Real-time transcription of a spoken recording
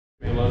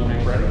you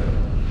make ready.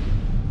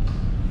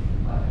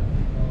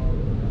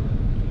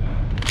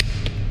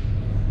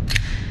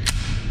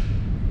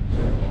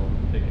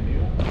 Take a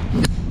kneel.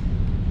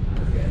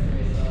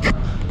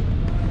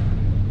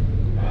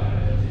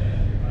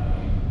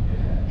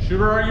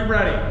 Shooter, are you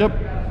ready? Yep.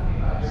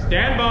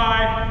 Stand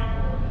by.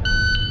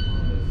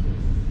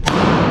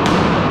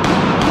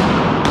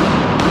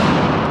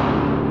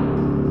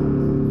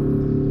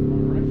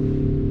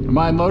 Am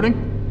I unloading?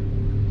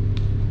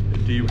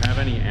 Do you have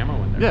any ammo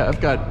in there? Yeah,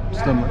 I've got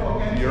some.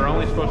 You're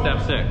only supposed to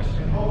have 6.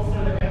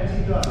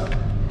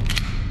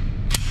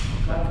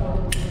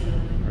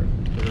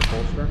 To the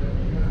holster.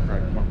 All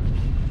right, come on.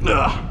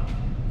 Ugh.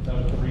 That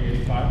was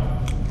 385.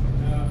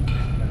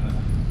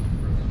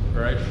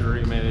 All right, sure.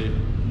 You may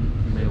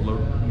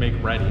make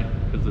ready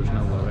because there's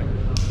no loading.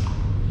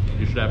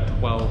 You should have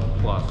 12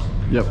 plus.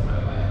 Yep.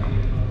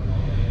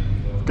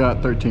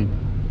 Got 13.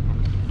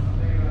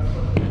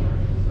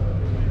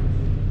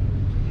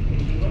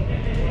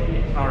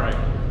 All right.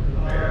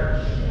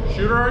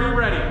 Shooter, are you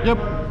ready? Yep.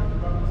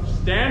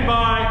 Stand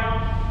by.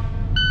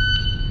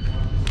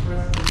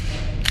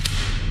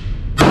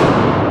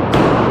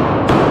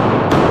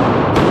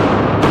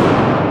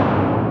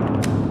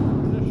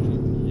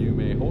 You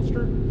may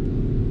holster.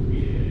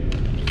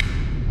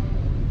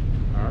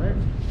 All right.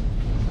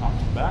 Off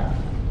the back.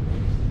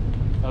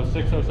 That was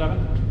 607?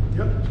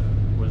 Yep.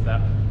 Does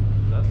that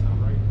sound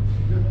right?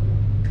 Yep.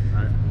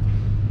 All right.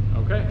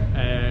 Okay.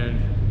 And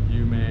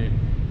you may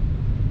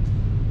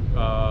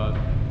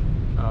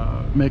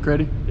Make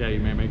ready? yeah, you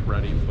may make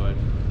ready, but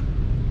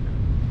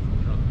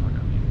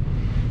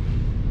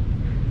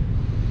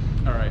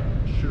all right.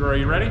 Shooter, are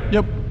you ready?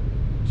 Yep.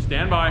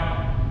 Stand by.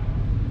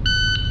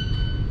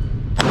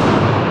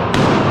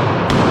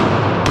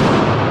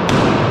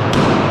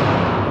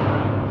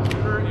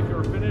 Shooter, if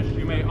you're finished,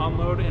 you may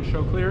unload and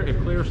show clear.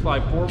 If clear,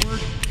 slide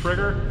forward,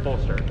 trigger,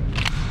 holster.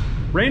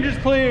 Range is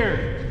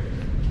clear.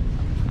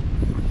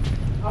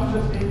 I'm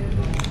just in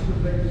the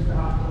biggest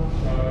hospital.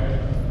 Okay.